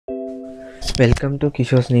Welcome to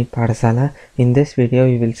Kishore's Neet Padasala. In this video,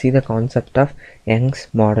 we will see the concept of Young's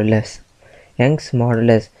modulus. Young's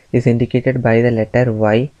modulus is indicated by the letter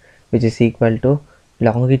Y, which is equal to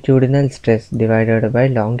longitudinal stress divided by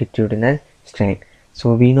longitudinal strain.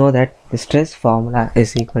 So we know that the stress formula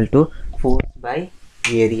is equal to force by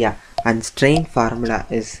area, and strain formula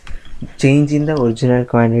is change in the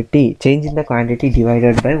quantity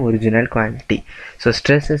divided by original quantity. So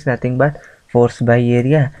stress is nothing but force by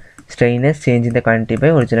area, strain is change in the quantity by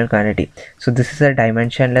original quantity. So this is a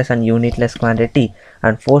dimensionless and unitless quantity,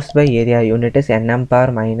 and force by area unit is Nm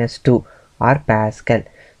power minus 2 or Pascal.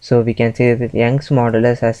 So we can say that Young's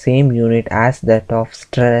modulus has same unit as that of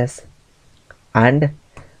stress and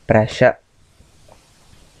pressure.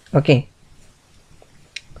 Okay,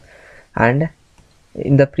 and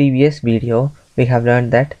in the previous video we have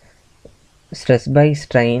learned that stress by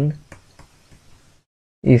strain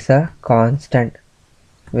is a constant,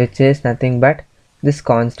 which is nothing but this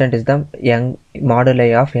constant is the Young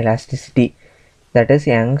moduli of elasticity, that is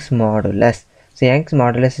Young's modulus. So Young's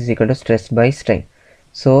modulus is equal to stress by strain.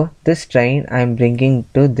 So this strain I am bringing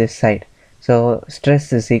to this side, so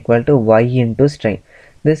stress is equal to y into strain.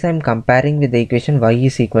 This I am comparing with the equation y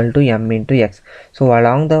is equal to m into x. So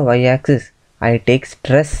along the y-axis I take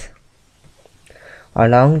stress,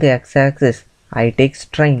 along the x-axis I take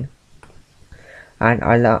strain,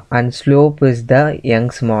 and slope is the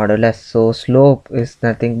Young's modulus. So slope is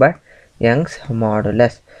nothing but Young's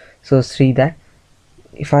modulus. So see that,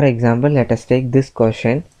 for example, let us take this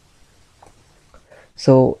question.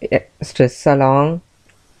 So stress along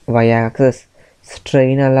y-axis,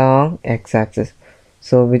 strain along x-axis.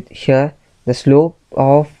 So with here the slope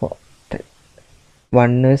of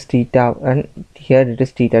 1 is theta, and here it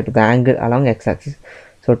is theta, to the angle along x-axis.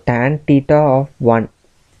 So tan theta of 1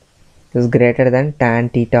 is greater than tan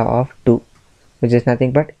theta of 2, which is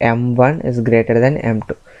nothing but m1 is greater than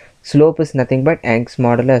m2. Slope is nothing but Young's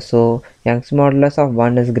modulus. So Young's modulus of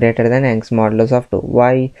 1 is greater than Young's modulus of 2.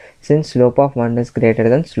 Why? Since slope of 1 is greater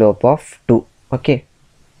than slope of 2. Okay,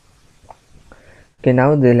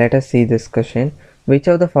 now let us see this question. Which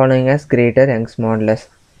of the following has greater Young's modulus?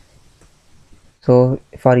 So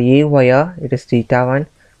for A wire it is theta 1,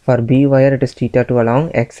 for B wire it is theta 2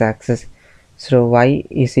 along x-axis. So y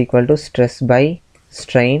is equal to stress by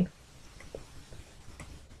strain.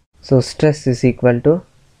 So stress is equal to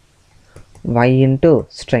y into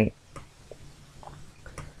strain.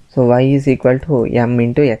 So y is equal to m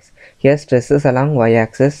into x. Here stress is along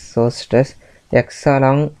y-axis, so stress. X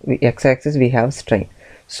along x-axis we have strain.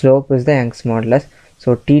 Slope is the Young's modulus.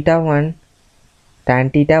 So theta 1,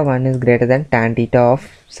 tan theta 1 is greater than tan theta of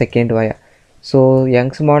second wire. So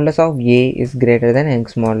Young's modulus of A is greater than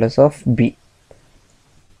Young's modulus of B.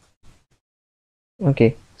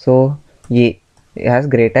 Okay, so A has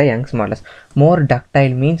greater Young's modulus. More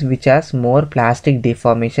ductile means which has more plastic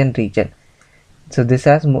deformation region. So this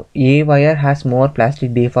has A wire has more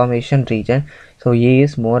plastic deformation region, so A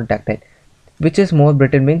is more ductile. Which is more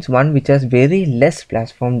brittle means one which has very less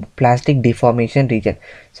plastic deformation region.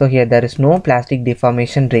 So here there is no plastic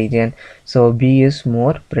deformation region, so B is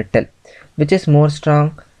more brittle. Which is more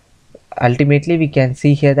strong? Ultimately we can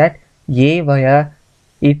see here that A wire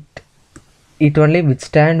it only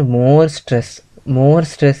withstand more stress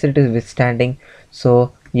it is withstanding,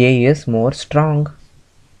 so A is more strong.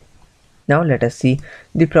 Now let us see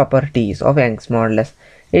the properties of Young's modulus.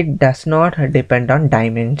 It does not depend on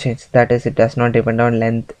dimensions, that is, it does not depend on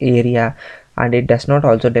length, area, and it does not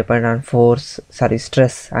also depend on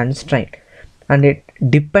stress and strain, and it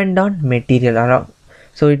depend on material,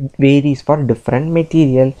 so it varies for different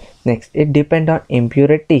material. Next, it depend on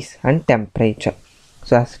impurities and temperature.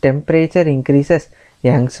 So as temperature increases,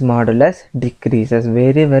 Young's modulus decreases.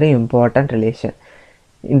 Very important relation.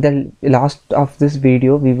 In the last of this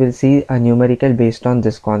video we will see a numerical based on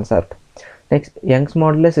this concept. Next, Young's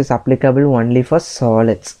modulus is applicable only for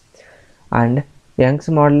solids, and Young's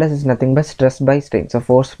modulus is nothing but stress by strain, so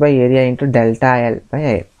force by area into delta L by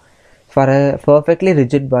air. For a perfectly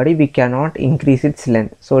rigid body we cannot increase its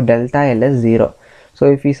length, so delta L is 0.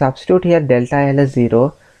 So if we substitute here delta L is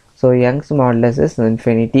 0, so Young's modulus is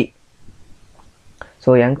infinity.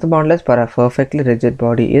 So Young's modulus for a perfectly rigid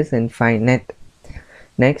body is infinite.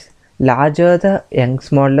 Next, larger the Young's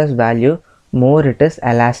modulus value, more it is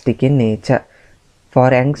elastic in nature.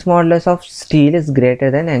 For Young's modulus of steel is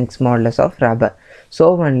greater than Young's modulus of rubber,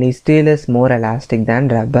 so only steel is more elastic than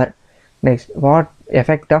rubber. Next, what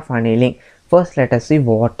effect of annealing? First let us see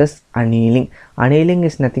what is annealing. Annealing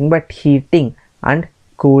is nothing but heating and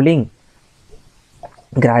cooling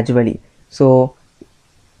gradually. So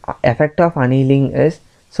effect of annealing is,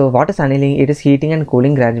 so what is annealing? It is heating and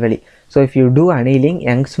cooling gradually. So if you do annealing,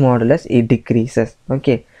 Young's modulus, it decreases.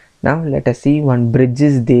 Okay, now let us see one bridge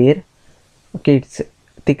is there. Okay, its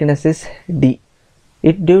thickness is d.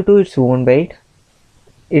 It due to its own weight,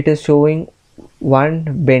 it is showing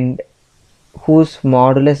one bend whose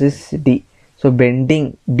modulus is d. So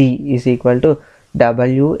bending d is equal to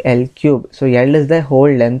WL cube. So L is the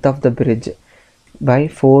whole length of the bridge by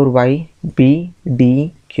 4y b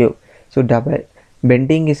d cube. So double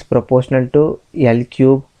bending is proportional to L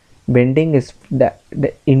cube. Bending is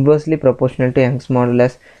inversely proportional to Young's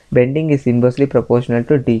modulus. Bending is inversely proportional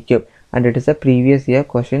to d cube, and it is a previous year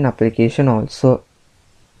question application also.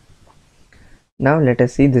 Now let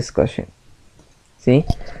us see this question. See,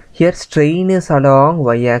 here strain is along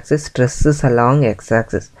y-axis, stress is along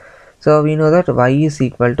x-axis. So we know that y is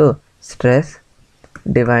equal to stress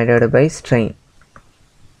divided by strain.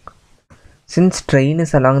 Since strain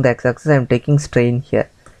is along the x-axis, I am taking strain here.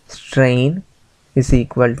 Strain is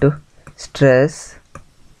equal to stress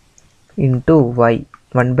into y,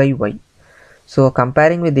 1 by y. So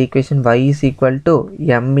comparing with the equation, y is equal to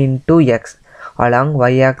m into x. Along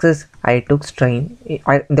y-axis, I took strain. In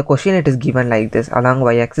the question it is given like this: along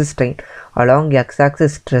y-axis strain, along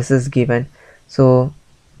x-axis stress is given. So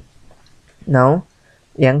now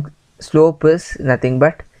Young's slope is nothing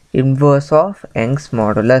but inverse of Young's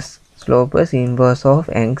modulus. Slope is inverse of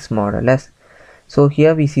Young's modulus. So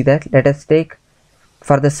here we see that, let us take,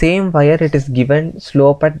 for the same wire it is given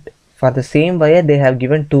slope at, for the same wire they have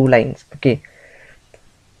given two lines. Okay,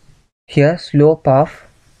 here slope of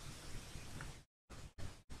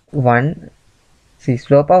 1, see,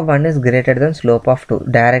 slope of 1 is greater than slope of 2.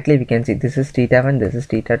 Directly we can see this is theta 1, this is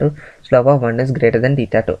theta 2. Slope of 1 is greater than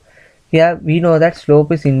theta 2. Here we know that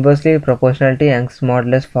slope is inversely proportional to Young's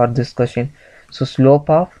modulus for this question. So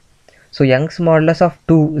Young's modulus of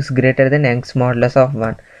 2 is greater than Young's modulus of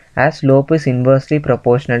 1, as slope is inversely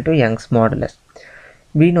proportional to Young's modulus.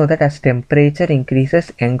 We know that as temperature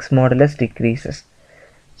increases, Young's modulus decreases.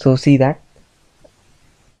 So see that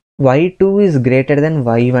y2 is greater than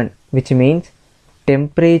y1, which means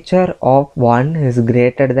temperature of 1 is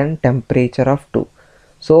greater than temperature of 2.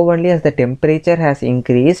 So only as the temperature has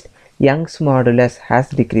increased, Young's modulus has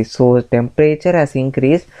decreased. So temperature has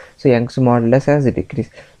increased, so Young's modulus has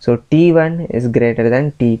decreased. So T1 is greater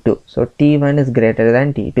than T2. So T1 is greater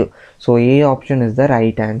than T2. So A option is the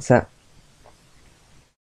right answer.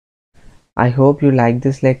 I hope you like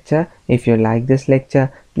this lecture. If you like this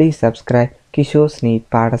lecture, please subscribe Kishore's Neet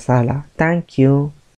Padasala. Thank you.